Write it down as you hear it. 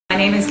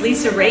name is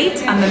Lisa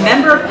Raitt. I'm the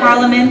Member of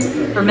Parliament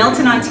for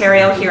Milton,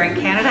 Ontario here in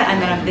Canada,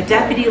 and then I'm the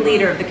Deputy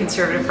Leader of the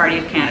Conservative Party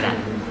of Canada.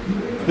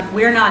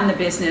 We're not in the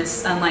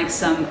business, unlike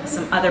some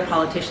other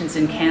politicians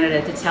in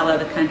Canada, to tell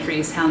other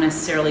countries how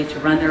necessarily to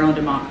run their own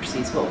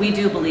democracies. What we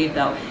do believe,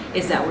 though,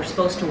 is that we're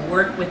supposed to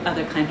work with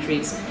other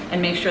countries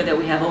and make sure that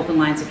we have open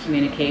lines of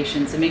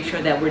communications and make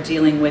sure that we're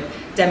dealing with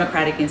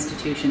democratic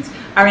institutions.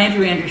 Our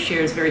Andrew Scheer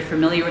is very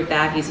familiar with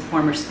that. He's a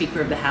former Speaker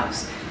of the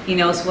House. He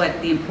knows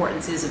what the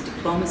importance is of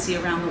diplomacy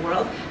around the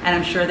world, and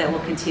I'm sure that we'll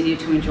continue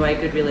to enjoy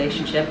a good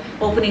relationship,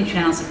 opening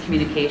channels of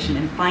communication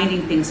and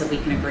finding things that we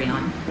can agree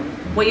on.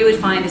 What you would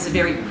find is a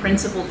very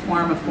principled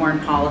form of foreign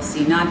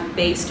policy, not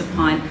based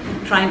upon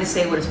trying to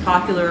say what is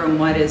popular and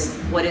what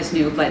is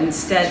new, but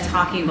instead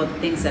talking about the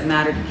things that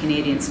matter to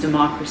Canadians: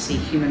 democracy,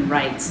 human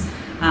rights,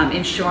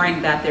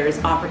 ensuring that there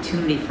is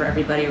opportunity for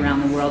everybody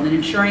around the world, and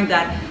ensuring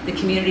that the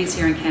communities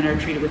here in Canada are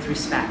treated with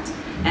respect.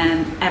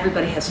 And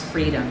everybody has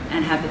freedom,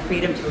 and have the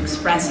freedom to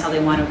express how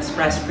they want to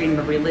express, freedom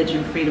of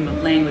religion, freedom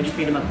of language,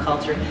 freedom of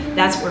culture.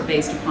 That's what we're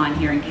based upon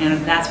here in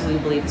Canada. That's what we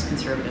believe as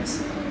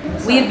Conservatives.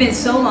 We have been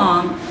so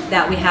long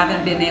that we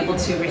haven't been able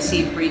to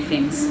receive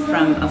briefings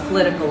from a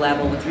political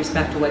level with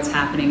respect to what's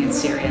happening in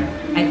Syria.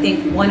 I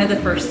think one of the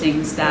first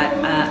things that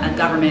a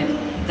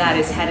government that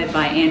is headed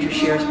by Andrew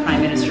Scheer as Prime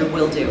Minister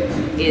will do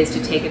is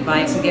to take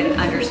advice and get an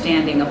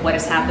understanding of what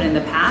has happened in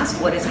the past,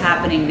 what is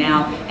happening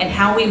now, and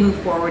how we move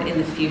forward in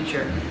the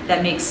future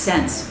that makes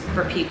sense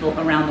for people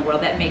around the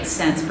world, that makes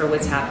sense for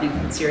what's happening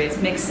in Syria,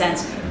 it makes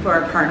sense for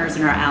our partners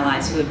and our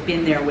allies who have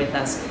been there with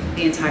us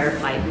the entire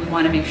fight. We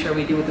want to make sure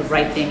we do what the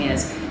right thing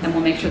is, and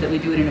we'll make sure that we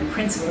do it in a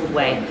principled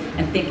way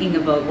and thinking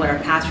about what our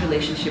past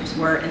relationships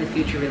were and the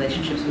future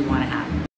relationships we want to have.